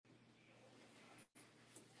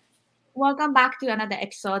Welcome back to another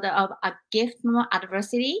episode of A Gift from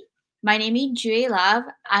Adversity. My name is Juri Love.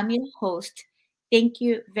 I'm your host. Thank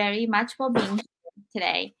you very much for being here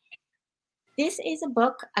today. This is a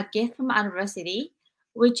book, A Gift from Adversity,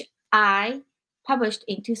 which I published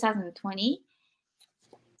in 2020.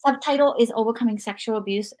 Subtitle is Overcoming Sexual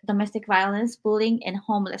Abuse, Domestic Violence, Bullying, and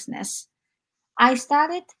Homelessness. I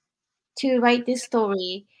started to write this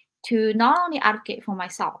story to not only advocate for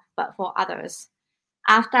myself, but for others.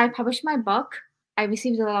 After I published my book, I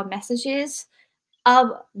received a lot of messages of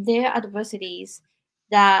their adversities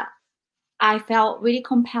that I felt really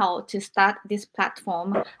compelled to start this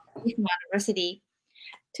platform with my adversity.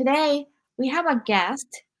 Today, we have a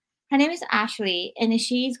guest. Her name is Ashlee, and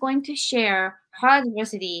she's going to share her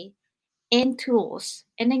adversity and tools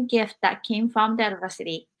and a gift that came from the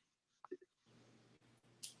adversity.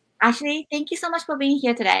 Ashlee, thank you so much for being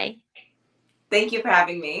here today. Thank you for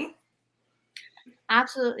having me.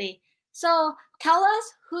 Absolutely. So tell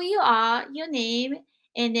us who you are, your name,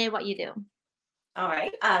 and then what you do. All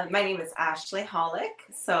right. My name is Ashlee Hoelck.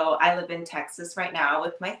 So I live in Texas right now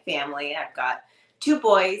with my family. I've got two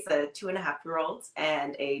boys, a 2.5-year-old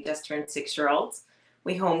and a just turned 6-year-old.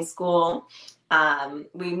 We homeschool.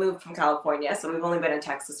 We moved from California, so we've only been in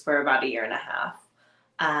Texas for about 1.5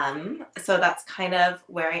 years. So that's kind of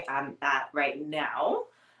where I am at right now.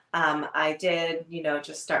 I did,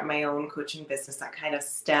 just start my own coaching business that kind of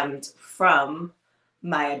stemmed from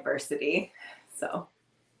my adversity. So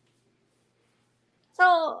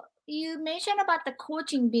you mentioned about the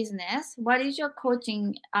coaching business. What is your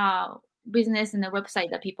coaching business and the website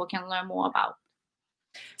that people can learn more about?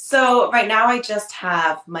 So right now I just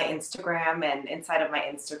have my Instagram, and inside of my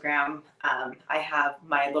Instagram, I have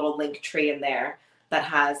my little link tree in there that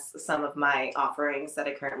has some of my offerings that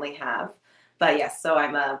I currently have. But yes, so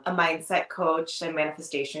I'm a mindset coach and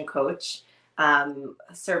manifestation coach,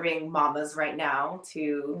 serving mamas right now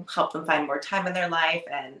to help them find more time in their life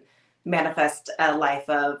and manifest a life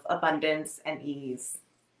of abundance and ease.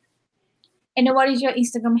 And what is your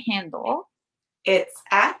Instagram handle? It's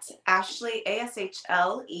at Ashlee,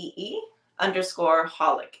 ASHLEE _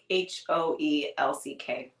 Hoelck,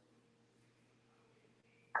 HOELCK.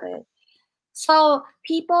 Good. So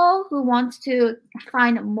people who want to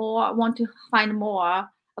find more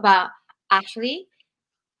about Ashlee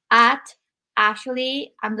at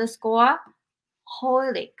Ashlee _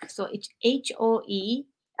 Hoelck. So it's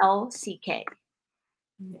HOELCK.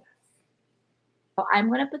 Yes. So I'm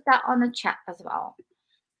going to put that on the chat as well.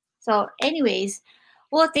 So anyways,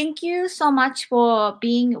 well, thank you so much for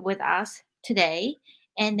being with us today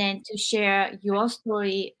and then to share your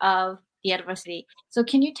story of the adversity. So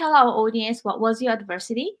can you tell our audience what was your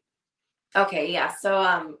adversity? Okay, yeah.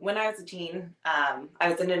 So when I was a teen, I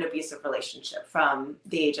was in an abusive relationship from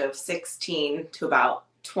the age of 16 to about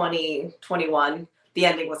 20, 21. The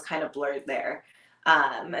ending was kind of blurred there.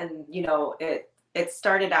 And, it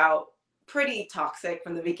started out pretty toxic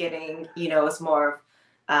from the beginning. It was more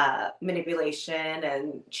manipulation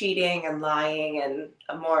and cheating and lying and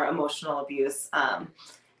a more emotional abuse.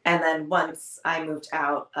 And then once I moved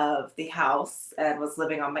out of the house and was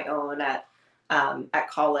living on my own at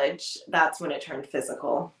college, that's when it turned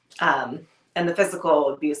physical. And the physical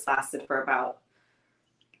abuse lasted for about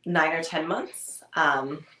 9 or 10 months.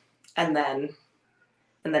 And then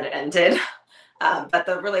it ended. But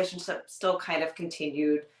the relationship still kind of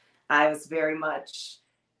continued. I was very much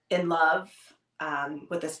in love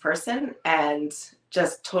with this person and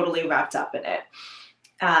just totally wrapped up in it.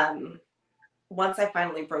 Once I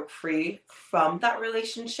finally broke free from that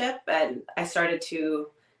relationship and I started to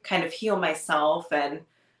kind of heal myself and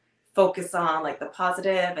focus on like the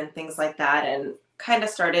positive and things like that, and kind of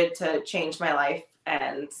started to change my life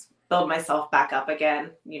and build myself back up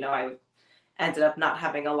again. I ended up not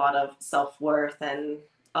having a lot of self-worth and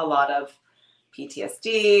a lot of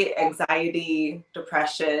PTSD, anxiety,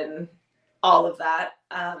 depression, all of that.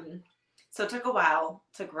 So it took a while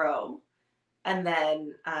to grow. And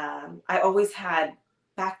then I always had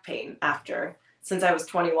back pain after. Since I was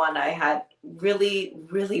 21, I had really,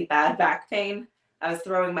 really bad back pain. I was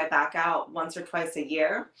throwing my back out once or twice a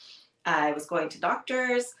year. I was going to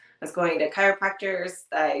doctors. I was going to chiropractors.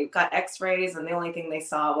 I got x-rays, and the only thing they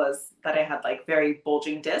saw was that I had like very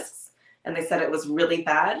bulging discs. And they said it was really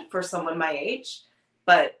bad for someone my age,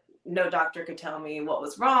 but no doctor could tell me what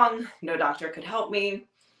was wrong. No doctor could help me.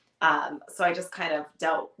 So I just kind of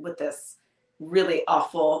dealt with this really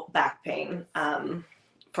awful back pain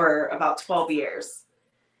for about 12 years.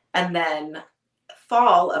 And then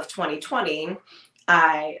fall of 2020,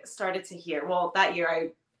 I started to hear, well, that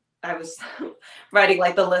year I was writing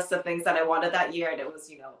like the list of things that I wanted that year. And it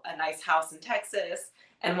was, a nice house in Texas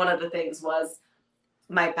And one of the things was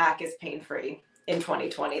my back is pain-free in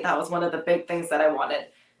 2020. That was one of the big things that I wanted.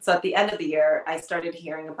 So at the end of the year, I started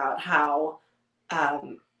hearing about how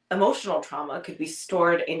um, emotional trauma could be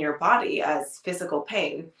stored in your body as physical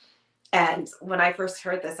pain. And when I first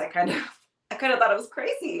heard this, I kind of thought it was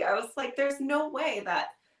crazy. I was like, there's no way that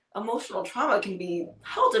emotional trauma can be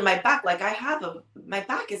held in my back. Like my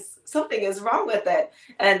back is, something is wrong with it.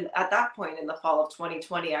 And at that point in the fall of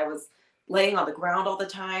 2020, I was laying on the ground all the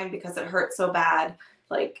time because it hurt so bad,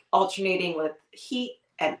 like alternating with heat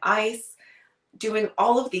and ice, doing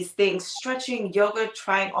all of these things, stretching, yoga,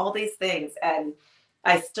 trying all these things. And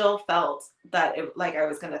I still felt that like I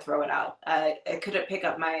was going to throw it out. I couldn't pick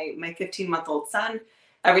up my 15-month-old son.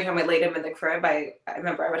 Every time I laid him in the crib, I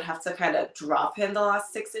remember I would have to kind of drop him the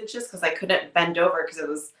last 6 inches because I couldn't bend over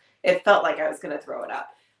because it felt like I was going to throw it out.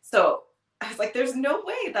 So I was like, there's no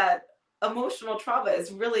way that emotional trauma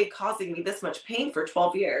is really causing me this much pain for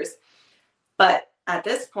 12 years. But at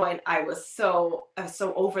this point, I was so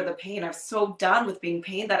over the pain. I was so done with being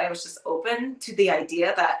pain that I was just open to the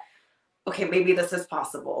idea that, okay, maybe this is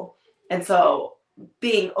possible. And so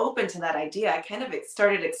being open to that idea, I kind of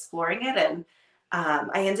started exploring it. And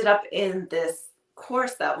I ended up in this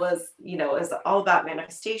course that was, is all about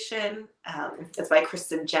manifestation. It's by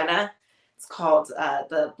Kristen Jenna. It's called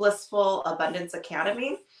the Blissful Abundance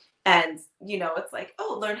Academy. And, it's like,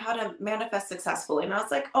 oh, learn how to manifest successfully. And I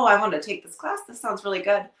was like, oh, I want to take this class. This sounds really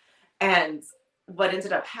good. And what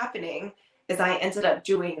ended up happening is I ended up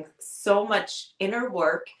doing so much inner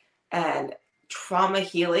work and trauma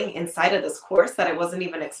healing inside of this course that I wasn't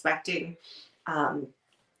even expecting.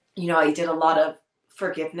 I did a lot of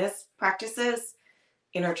forgiveness practices,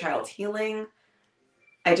 inner child healing.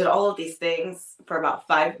 I did all of these things for about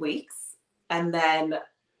 5 weeks, and then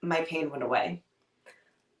my pain went away.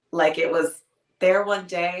 Like it was there one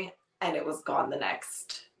day and it was gone the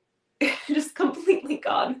next. Just completely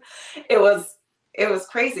gone. It was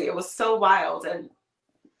crazy. It was so wild and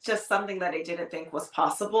just something that I didn't think was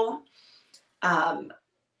possible. I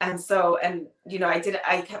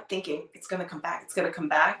kept thinking it's going to come back. It's going to come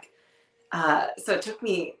back. So it took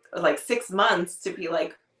me like 6 months to be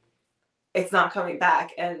like, it's not coming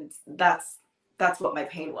back. And that's what my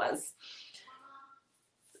pain was.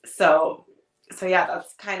 So yeah,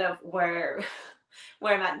 that's kind of where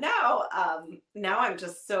I'm at now. Now I'm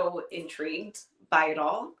just so intrigued by it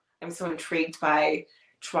all. I'm so intrigued by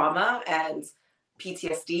trauma and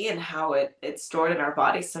PTSD and how it's stored in our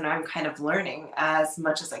body. So now I'm kind of learning as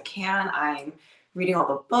much as I can. I'm reading all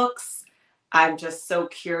the books. I'm just so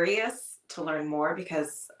curious to learn more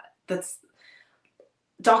because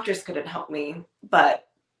doctors couldn't help me, but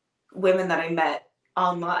women that I met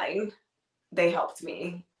online, they helped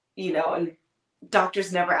me, and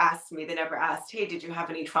doctors never asked me. They never asked, hey, did you have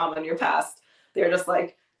any trauma in your past? They're just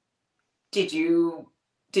like, did you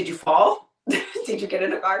fall? Did you get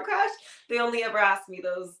in a car crash? They only ever asked me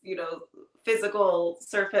those, physical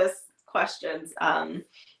surface questions.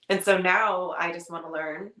 And so now I just want to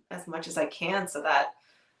learn as much as I can so that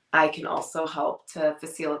I can also help to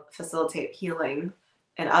facilitate healing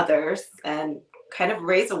in others and kind of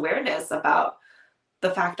raise awareness about the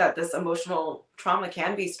fact that this emotional trauma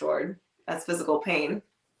can be stored as physical pain.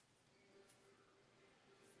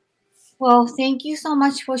 Well, thank you so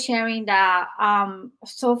much for sharing that.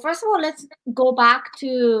 So first of all, let's go back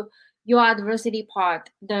to your adversity part,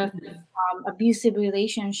 the abusive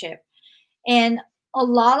relationship. And a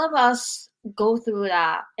lot of us go through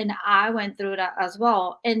that, and I went through that as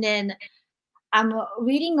well. And then I'm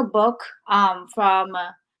reading a book from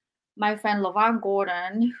my friend LaVon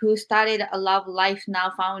Gordon, who started a Love Life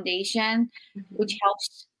Now Foundation, which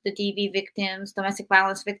helps the DV victims, domestic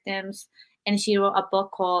violence victims. And she wrote a book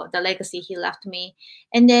called The Legacy He Left Me.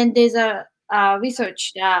 And then there's a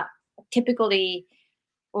research that typically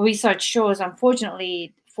research shows,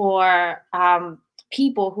 unfortunately, for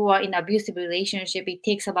people who are in abusive relationship, it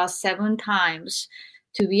takes about 7 times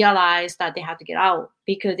to realize that they have to get out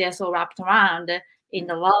because they're so wrapped around in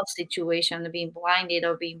the love situation, being blinded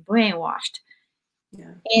or being brainwashed.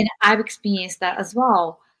 Yeah. And I've experienced that as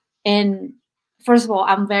well. And first of all,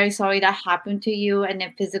 I'm very sorry that happened to you, and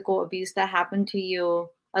the physical abuse that happened to you,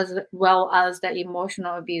 as well as the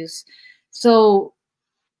emotional abuse. So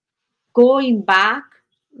going back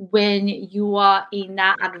when you are in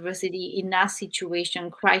that adversity, in that situation,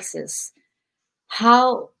 crisis,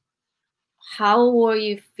 how were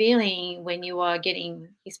you feeling when you were getting,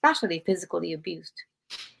 especially physically abused?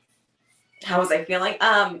 How was I feeling?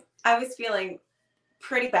 I was feeling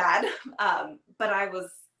pretty bad, but I was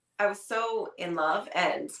so in love,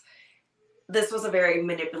 and this was a very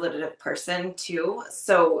manipulative person too.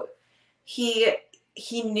 So he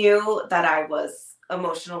he knew that I was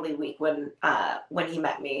emotionally weak when he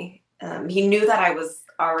met me. He knew that I was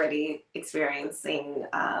already experiencing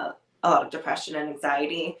a lot of depression and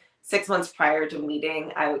anxiety. 6 months prior to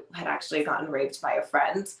meeting, I had actually gotten raped by a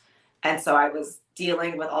friend, and so I was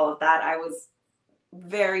dealing with all of that. I was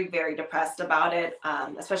very, very depressed about it,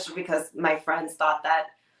 especially because my friends thought that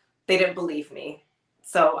they didn't believe me.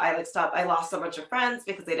 So I like stopped. I lost a bunch of friends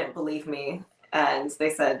because they didn't believe me, and they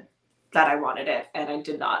said that I wanted it, and I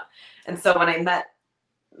did not. And so when I met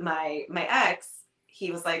my ex,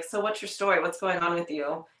 he was like, "So what's your story? What's going on with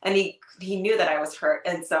you?" And he knew that I was hurt,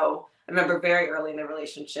 and so I remember very early in the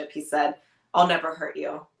relationship, he said, "I'll never hurt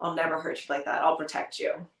you. I'll never hurt you like that. I'll protect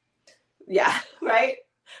you." Yeah, right.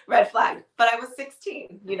 Red flag. But I was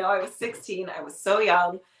 16. I was 16. I was so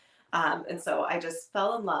young. And so I just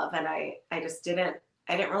fell in love, and I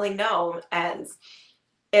didn't really know. And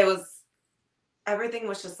it was, everything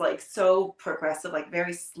was just like so progressive, like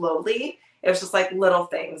very slowly. It was just like little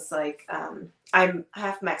things. Like, I'm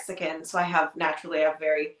half Mexican, so I have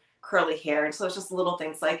very curly hair. And so it's just little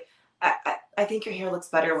things like, I think your hair looks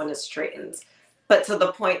better when it's straightened. But to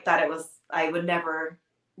the point that I would never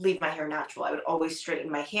leave my hair natural. I would always straighten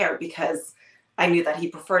my hair because I knew that he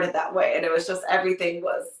preferred it that way. And it was just, everything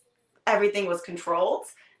was controlled,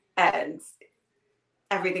 and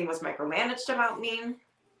everything was micromanaged about me.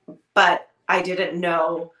 But I didn't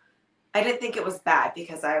think it was bad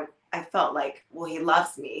because I felt like, well, he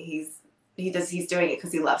loves me. He's doing it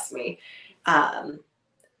because he loves me. Um,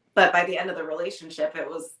 but by the end of the relationship,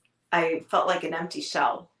 I felt like an empty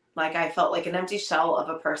shell. Like I felt like an empty shell of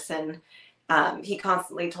a person. He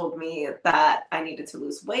constantly told me that I needed to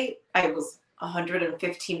lose weight. I was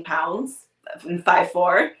 115 pounds and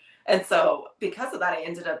 5'4". And so because of that, I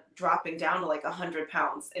ended up dropping down to like 100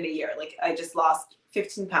 pounds in a year. Like I just lost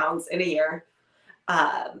 15 pounds in a year,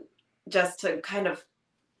 um, just to kind of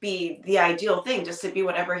be the ideal thing, just to be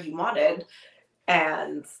whatever he wanted.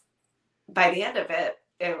 And by the end of it,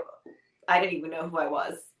 I didn't even know who I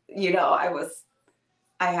was.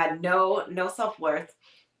 I had no self-worth.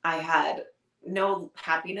 I had no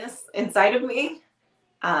happiness inside of me.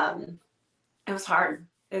 Um, it was hard.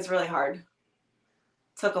 It was really hard.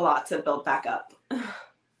 Took a lot to build back up.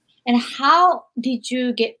 And how did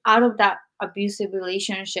you get out of that abusive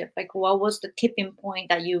relationship? Like, what was the tipping point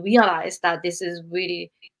that you realized that this is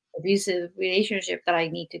really abusive relationship that I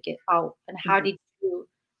need to get out? And how Mhm. did you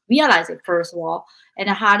realize it, first of all? And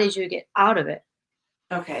how did you get out of it?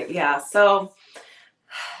 Okay, yeah. So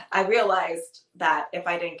I realized that if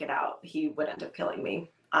I didn't get out, he would end up killing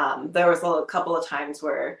me. There was a couple of times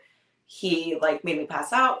where he like made me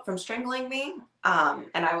pass out from strangling me.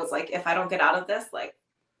 And I was like, if I don't get out of this, like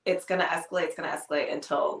it's gonna escalate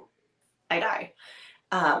until I die.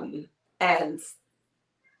 Um, and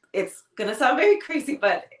it's gonna sound very crazy,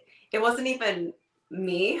 but it wasn't even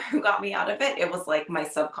me who got me out of it. It was like my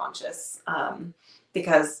subconscious.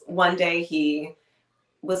 Because one day he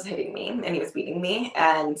was hitting me and he was beating me,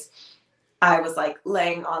 and I was like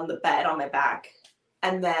laying on the bed on my back.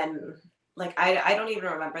 And then, like, I don't even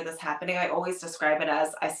remember this happening. I always describe it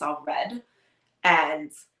as I saw red,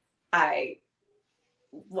 and I,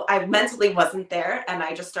 I mentally wasn't there, and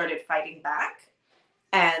I just started fighting back.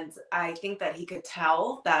 And I think that he could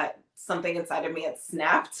tell that something inside of me had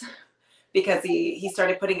snapped because he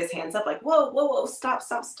started putting his hands up like, whoa, whoa, whoa, stop,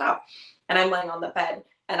 stop, stop. And I'm laying on the bed,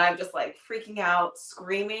 and I'm just like freaking out,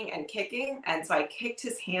 screaming and kicking. And so I kicked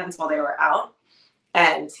his hands while they were out,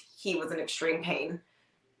 and he was in extreme pain.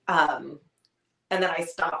 Um, and then I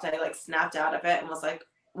stopped. I like snapped out of it and was like,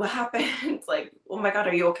 "What happened?" Like, "Oh my god,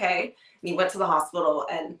 are you okay?" And he went to the hospital,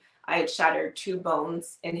 and I had shattered two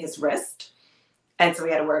bones in his wrist, and so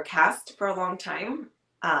we had to wear a cast for a long time.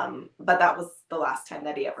 But that was the last time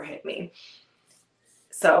that he ever hit me.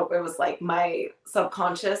 So it was like my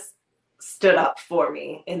subconscious stood up for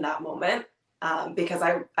me in that moment, because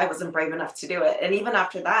I wasn't brave enough to do it. And even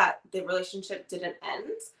after that, the relationship didn't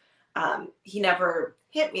end. He never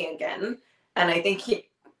hit me again. And I think he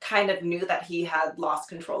kind of knew that he had lost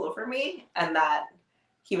control over me, and that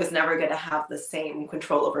he was never going to have the same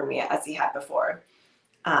control over me as he had before.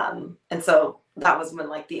 And so that was when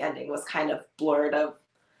like the ending was kind of blurred of,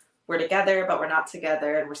 we're together, but we're not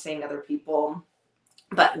together, and we're seeing other people.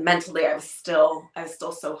 But mentally I was still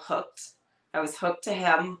so hooked. I was hooked to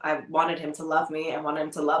him. I wanted him to love me. I wanted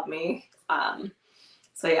him to love me.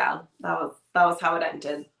 So yeah, that was how it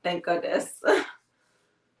ended. Thank goodness.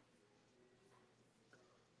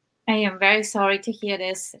 I am very sorry to hear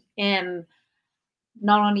this. And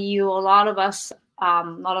not only you, a lot of us, a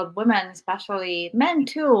lot of women, especially men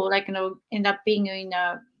too, like, end up being in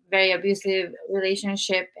a very abusive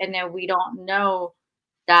relationship, and then we don't know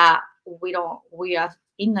that we are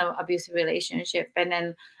in an abusive relationship, and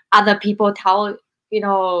then other people tell,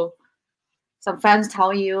 some friends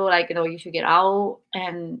tell you, like, you should get out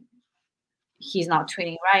and he's not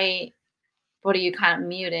treating right, but you kind of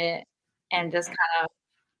mute it and just kind of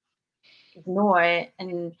ignore it.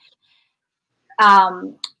 And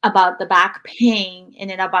about the back pain, and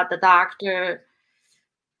then about the doctor,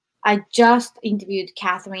 I just interviewed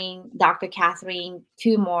Dr. Catherine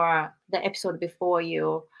Tumor, the episode before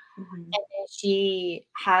you. Mm-hmm. And then she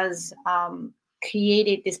has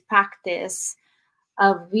created this practice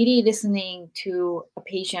of really listening to a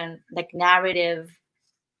patient, like narrative,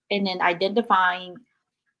 and then identifying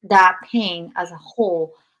that pain as a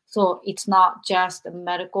whole. So it's not just a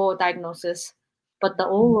medical diagnosis, but the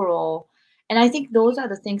overall. And I think those are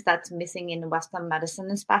the things that's missing in Western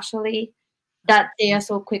medicine, especially, that they are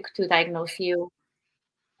so quick to diagnose you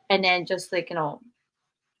and then just like,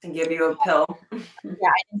 And give you a pill.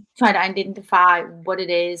 yeah, try to identify what it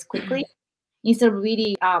is quickly instead of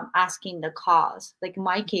really asking the cause. Like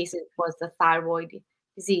my case, it was the thyroid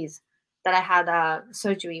disease that I had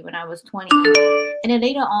surgery when I was 20. And then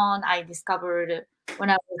later on, I discovered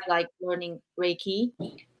when I was like learning Reiki,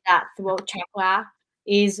 that throat chakra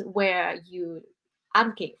is where you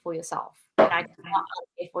advocate for yourself. And I could not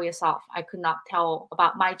advocate for yourself. I could not tell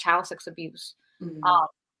about my child sex abuse. Mm-hmm.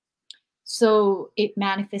 So it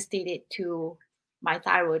manifested it to my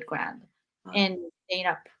thyroid gland, and they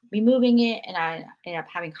ended up removing it, and I ended up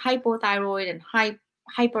having hypothyroid and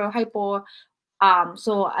hyper.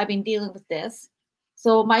 So I've been dealing with this.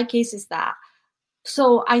 So my case is that.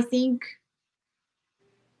 So I think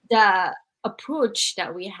the approach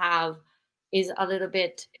that we have is a little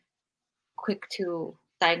bit quick to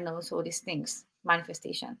diagnose all these things,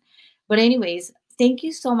 manifestation. But anyways, thank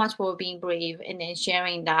you so much for being brave and then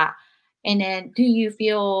sharing that. And then do you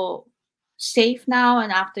feel safe now?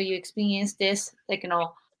 And after you experience this, like,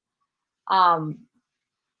 um,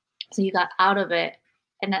 so you got out of it.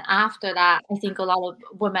 And then after that, I think a lot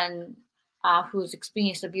of women who's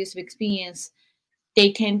experienced abusive experience,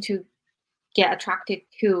 they tend to get attracted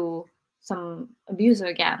to some abuser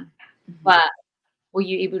again. Mm-hmm. But were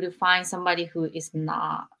you able to find somebody who is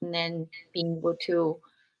not, and then being able to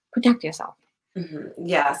protect yourself? Mm-hmm.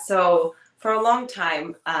 Yeah. So for a long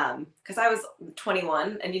time, because I was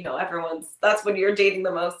 21, and that's when you're dating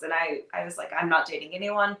the most. And I was like, I'm not dating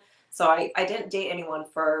anyone. So I didn't date anyone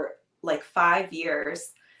for like 5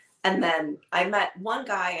 years. And then I met one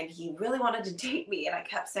guy and he really wanted to date me. And I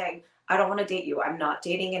kept saying, I don't want to date you. I'm not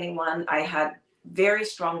dating anyone. I had very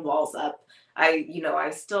strong walls up. I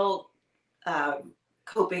still,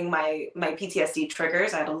 coping my PTSD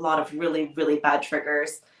triggers. I had a lot of really, really bad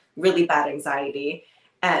triggers, really bad anxiety.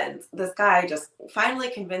 And this guy just finally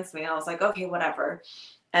convinced me. I was like, okay, whatever.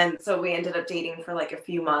 And so we ended up dating for like a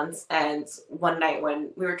few months. And one night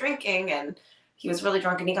when we were drinking and he was really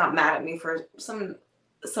drunk and he got mad at me for some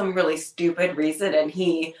really stupid reason, and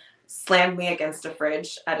he slammed me against a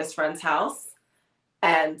fridge at his friend's house.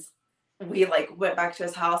 And we like went back to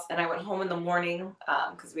his house, and I went home in the morning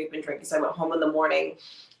because we'd been drinking. So I went home in the morning.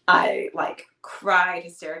 I like cried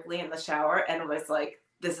hysterically in the shower and was like,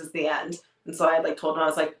 this is the end. And so I like told him, I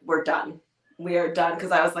was like, we're done. We are done.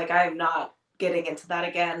 Because I was like, I am not getting into that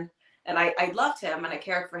again. And I loved him and I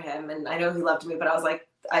cared for him. And I know he loved me, but I was like,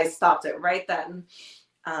 I stopped it right then.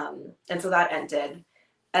 And so that ended.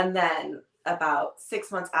 And then about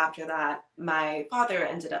 6 months after that, my father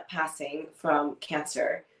ended up passing from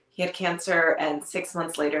cancer. He had cancer, and 6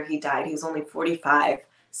 months later he died. He was only 45.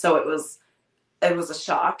 So it was a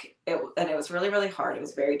shock. And it was really, really hard. It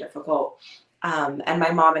was very difficult. And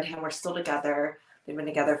my mom and him were still together. They've been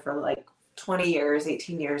together for like 20 years,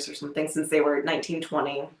 18 years or something, since they were 19,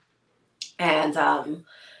 20. And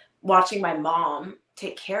watching my mom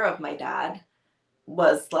take care of my dad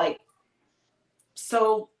was like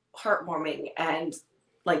so heartwarming and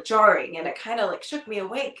like jarring, and it kind of like shook me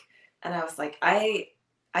awake. And I was like, I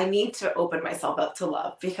need to open myself up to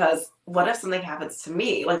love, because what if something happens to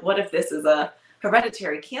me? Like, what if this is a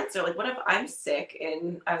hereditary cancer? Like, what if I'm sick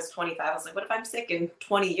I was 25. I was like, what if I'm sick in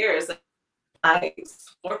 20 years? Like, I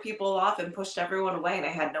swore people off and pushed everyone away, and I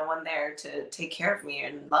had no one there to take care of me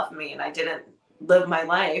and love me, and I didn't live my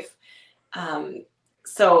life.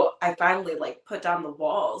 So I finally like put down the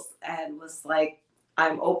walls and was like,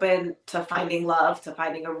 I'm open to finding love, to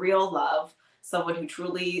finding a real love, someone who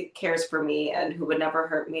truly cares for me and who would never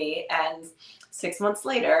hurt me. And 6 months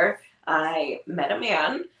later, I met a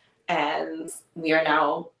man, and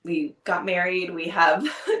we got married. We have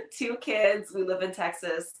 2 kids. We live in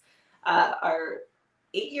Texas. Our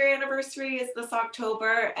 8-year anniversary is this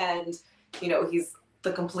October. And, he's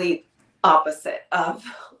the complete opposite of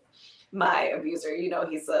my abuser.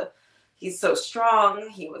 He's so strong.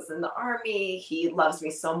 He was in the army. He loves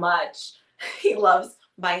me so much. He loves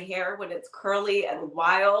my hair when it's curly and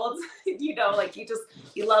wild. Like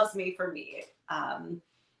he loves me for me.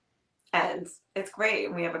 And it's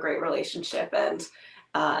great. We have a great relationship.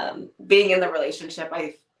 And being in the relationship,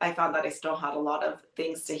 I found that I still had a lot of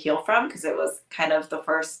things to heal from, because it was kind of the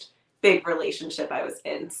first big relationship I was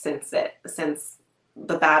in since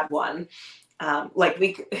the bad one. Like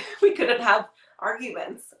we couldn't have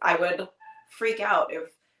arguments. I would freak out if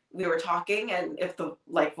we were talking, and if the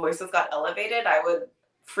like voices got elevated, I would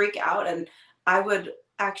freak out, and I would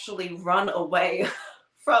actually run away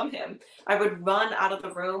from him. I would run out of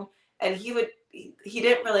the room, and he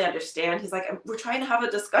didn't really understand. He's like, we're trying to have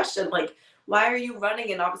a discussion. Like, why are you running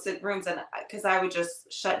in opposite rooms? And because I would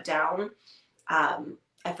just shut down.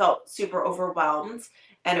 I felt super overwhelmed,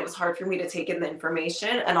 and it was hard for me to take in the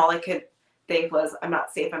information. And all I could think was, I'm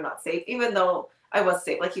not safe. I'm not safe. Even though I was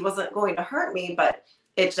safe, like he wasn't going to hurt me, but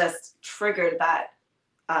it just triggered that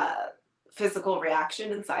physical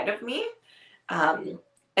reaction inside of me. And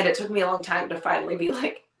it took me a long time to finally be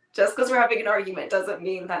like, just because we're having an argument doesn't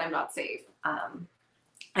mean that I'm not safe.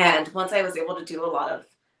 And once I was able to do a lot of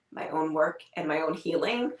my own work and my own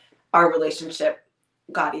healing, our relationship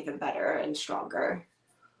got even better and stronger.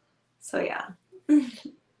 So yeah.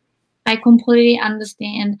 I completely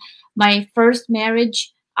understand. My first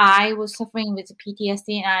marriage, I was suffering with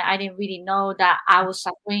PTSD, and I didn't really know that I was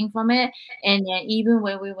suffering from it. And then even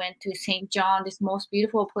when we went to St. John, this most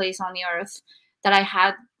beautiful place on the earth, that I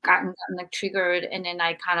had gotten like triggered, and then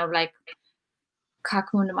I kind of like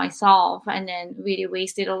cocooned myself, and then really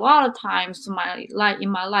wasted a lot of times in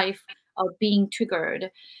my life of being triggered.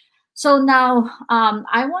 So now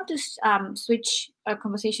I want to switch a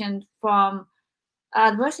conversation from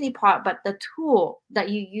adversity part, but the tool that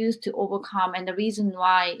you use to overcome, and the reason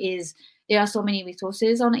why is there are so many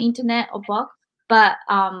resources on the internet or book. But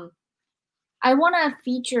I want to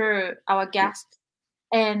feature our guests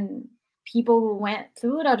and people who went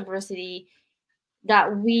through the adversity,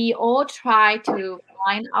 that we all try to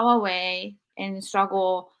find our way and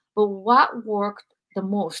struggle, but what worked the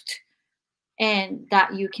most, and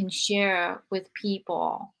that you can share with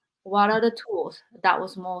people. What are the tools that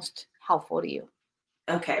was most helpful to you?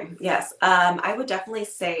 Okay. Yes. I would definitely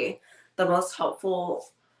say the most helpful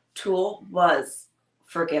tool was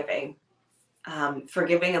forgiving.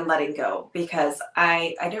 Forgiving and letting go, because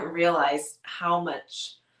I didn't realize how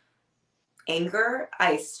much anger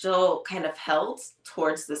I still kind of held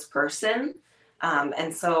towards this person.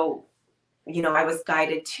 And so, I was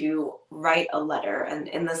guided to write a letter. And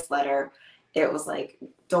in this letter, it was like,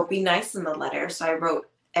 don't be nice in the letter. So I wrote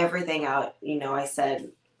everything out. I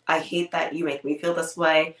said, I hate that you make me feel this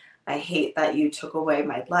way. I hate that you took away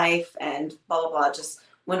my life, and blah, blah, blah. Just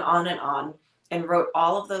went on and wrote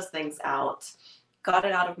all of those things out, got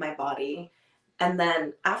it out of my body. And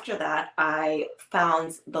then after that, I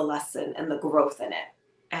found the lesson and the growth in it.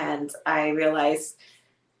 And I realized,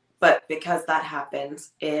 but because that happened,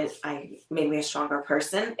 I made me a stronger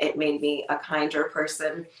person. It made me a kinder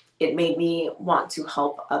person. It made me want to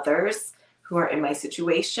help others who are in my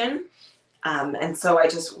situation. And so I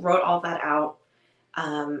just wrote all that out,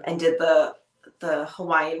 and did the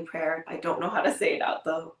Hawaiian prayer. I don't know how to say it out.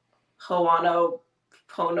 The Hoano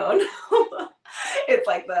Ponon. It's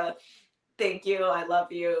like the thank you, I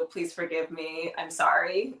love you, please forgive me, I'm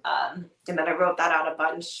sorry. And then I wrote that out a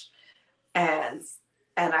bunch, and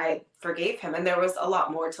I forgave him. And there was a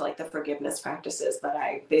lot more to like the forgiveness practices, but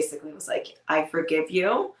I basically was like, I forgive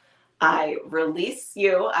you. I release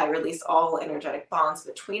you. I release all energetic bonds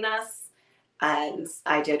between us. And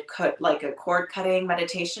I did cut like a cord cutting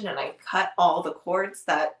meditation, and I cut all the cords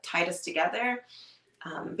that tied us together.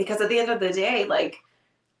 Because at the end of the day, like,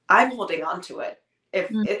 I'm holding on to it. If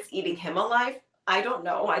Mm. it's eating him alive, I don't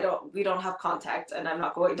know. We don't have contact, and I'm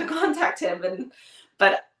not going to contact him.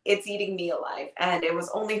 But it's eating me alive, and it was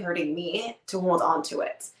only hurting me to hold on to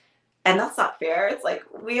it. And that's not fair. It's like,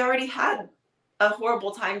 we already had a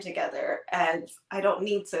horrible time together, and I don't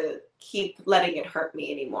need to keep letting it hurt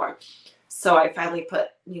me anymore. So I finally put,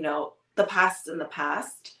 the past in the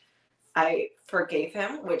past. I forgave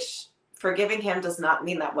him, which forgiving him does not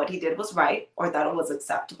mean that what he did was right or that it was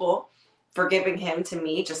acceptable. Forgiving him to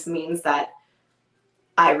me just means that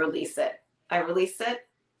I release it. I release it,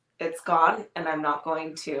 it's gone, and I'm not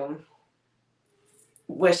going to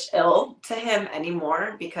wish ill to him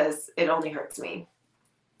anymore, because it only hurts me.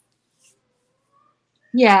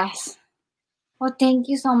 Yes. Well, thank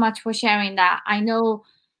you so much for sharing that. I know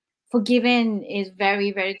forgiving is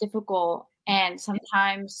very, very difficult, and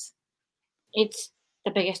sometimes it's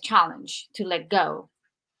the biggest challenge to let go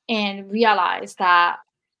and realize that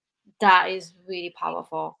that is really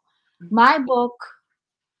powerful. My book,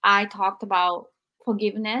 I talked about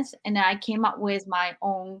forgiveness, and I came up with my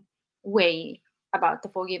own way about the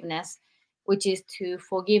forgiveness, which is to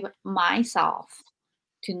forgive myself,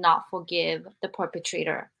 to not forgive the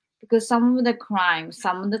perpetrator. Because some of the crimes,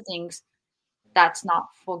 some of the things that's not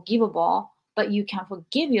forgivable, but you can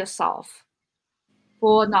forgive yourself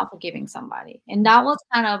for not forgiving somebody. And that was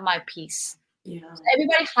kind of my piece. Yeah. So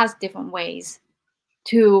everybody has different ways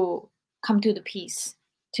to come to the peace,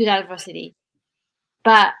 to that adversity.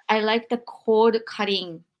 But I like the cord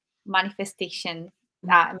cutting manifestation,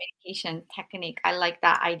 meditation technique. I like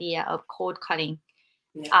that idea of cord cutting.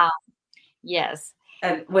 Yeah. Yes.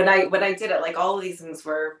 And when I did it, like all of these things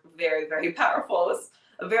were very, very powerful. It was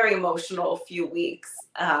a very emotional few weeks.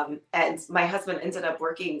 And my husband ended up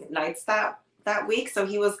working nights that week, so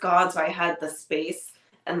he was gone. So I had the space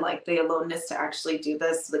and like the aloneness to actually do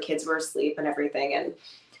this. The kids were asleep and everything. And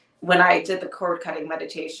when I did the cord cutting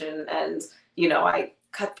meditation, and I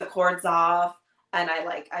cut the cords off, and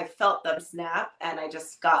I felt them snap, and I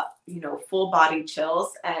just got full body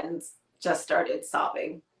chills and just started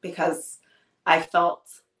sobbing because I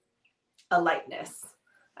felt a lightness.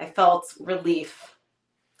 I felt relief,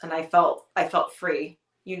 and I felt free.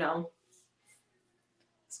 It's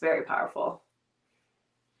very powerful.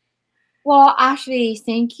 Well, Ashley,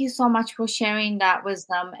 thank you so much for sharing that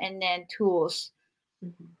wisdom and then tools.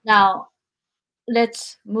 Mm-hmm. Now,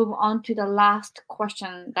 let's move on to the last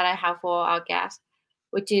question that I have for our guest,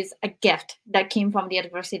 which is a gift that came from the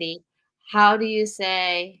adversity. How do you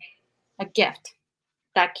say a gift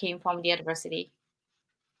that came from the adversity?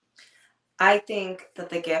 I think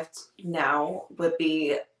that the gift now would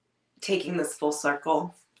be taking this full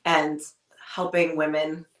circle and helping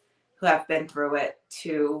women who have been through it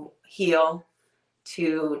to heal,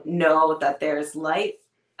 to know that there's light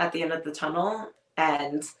at the end of the tunnel,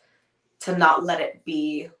 and to not let it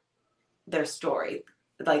be their story.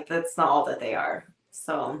 Like, that's not all that they are.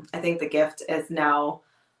 So I think the gift is now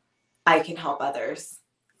I can help others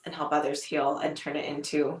and help others heal and turn it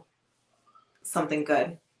into something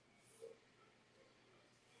good.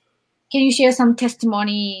 Can you share some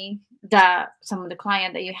testimony that some of the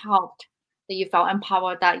client that you helped, that you felt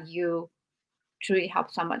empowered, that you truly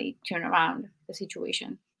helped somebody turn around the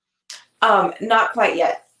situation? Not quite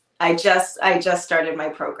yet. I just started my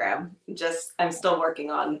program. I'm still working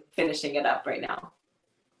on finishing it up right now.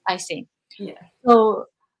 I see. Yeah. So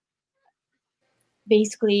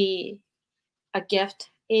basically, a gift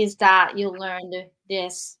is that you learned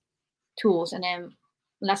these tools and then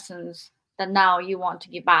lessons that now you want to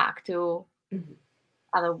give back to Mm-hmm.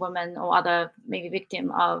 other women or other maybe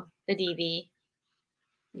victim of the DV.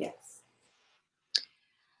 Yes.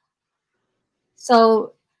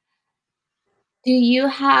 So do you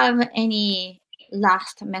have any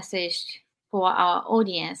last message for our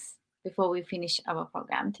audience before we finish our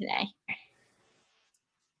program today?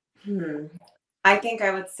 I think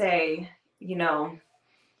I would say,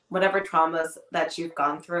 whatever traumas that you've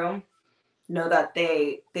gone through, know that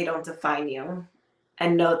they don't define you,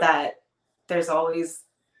 and know that there's always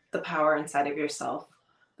the power inside of yourself,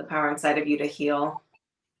 the power inside of you to heal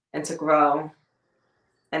and to grow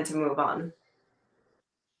and to move on.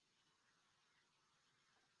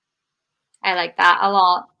 I like that a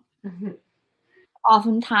lot. Mm-hmm.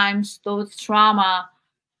 Oftentimes those trauma,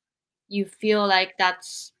 you feel like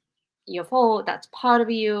that's your fault, that's part of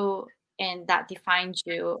you, and that defines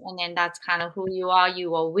you, and then that's kind of who you are.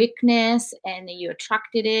 You are weakness and you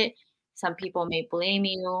attracted it. Some people may blame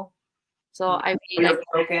you. So I really like You're that.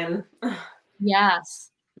 broken.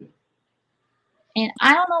 Yes. And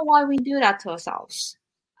I don't know why we do that to ourselves.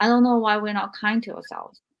 I don't know why we're not kind to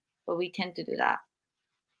ourselves, but we tend to do that.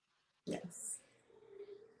 Yes.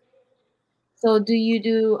 So do you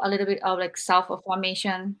do a little bit of like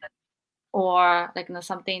self-affirmation, or like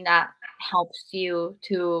something that helps you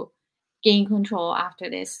to gain control after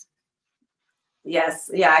this? Yes.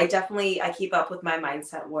 Yeah, I keep up with my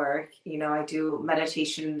mindset work. I do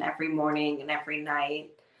meditation every morning and every night.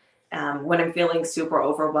 When I'm feeling super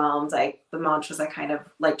overwhelmed, the mantras I kind of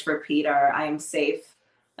like to repeat are I am safe,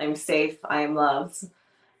 I am loved.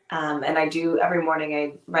 And I do every morning,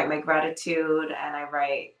 I write my gratitude, and I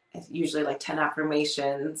write usually like 10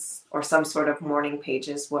 affirmations or some sort of morning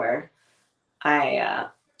pages where I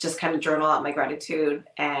just kind of journal out my gratitude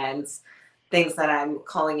and things that I'm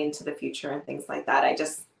calling into the future and things like that. I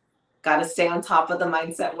just got to stay on top of the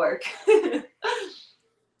mindset work.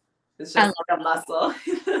 It's I just like a muscle.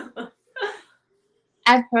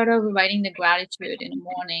 I've heard of writing the gratitude in the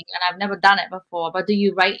morning, and I've never done it before. But do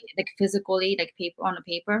you write like physically, like paper on a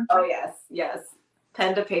paper? Oh yes, yes.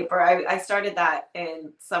 Pen to paper. I started that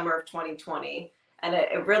in summer of 2020 and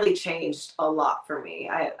it really changed a lot for me.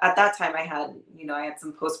 I at that time I had, I had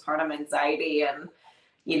some postpartum anxiety and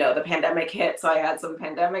the pandemic hit, so I had some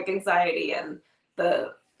pandemic anxiety and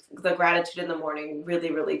the the gratitude in the morning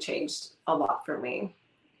really, really changed a lot for me.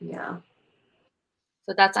 Yeah.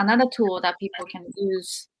 So that's another tool that people can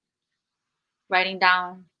use, writing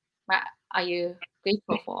down what are you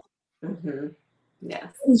grateful for. Hmm.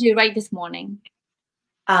 Yes. What did you write this morning?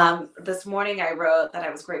 This morning I wrote that I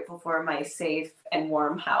was grateful for my safe and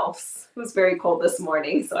warm house. It was very cold this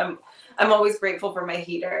morning, so I'm always grateful for my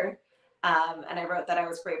heater. And I wrote that I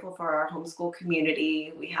was grateful for our homeschool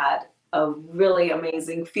community. We had a really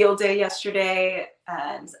amazing field day yesterday,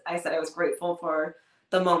 and I said I was grateful for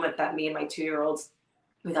the moment that me and my 2-year-olds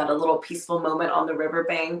we got a little peaceful moment on the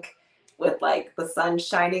riverbank with like the sun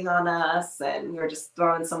shining on us, and we were just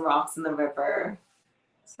throwing some rocks in the river.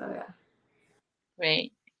 So yeah,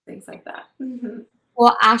 Great. things like that. Hmm.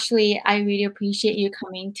 Well, Ashlee, I really appreciate you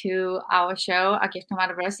coming to our show, A Gift from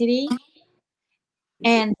Adversity.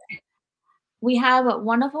 And we have a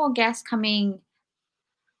wonderful guest coming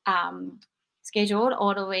um, scheduled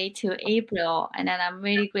all the way to April. And then I'm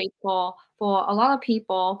really grateful for a lot of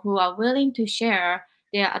people who are willing to share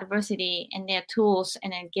their adversity and their tools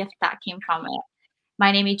and their gift that came from it.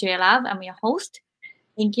 My name is Juri. I'm your host.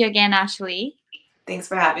 Thank you again, Ashlee. Thanks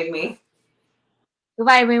for having me.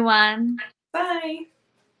 Goodbye, everyone. Bye.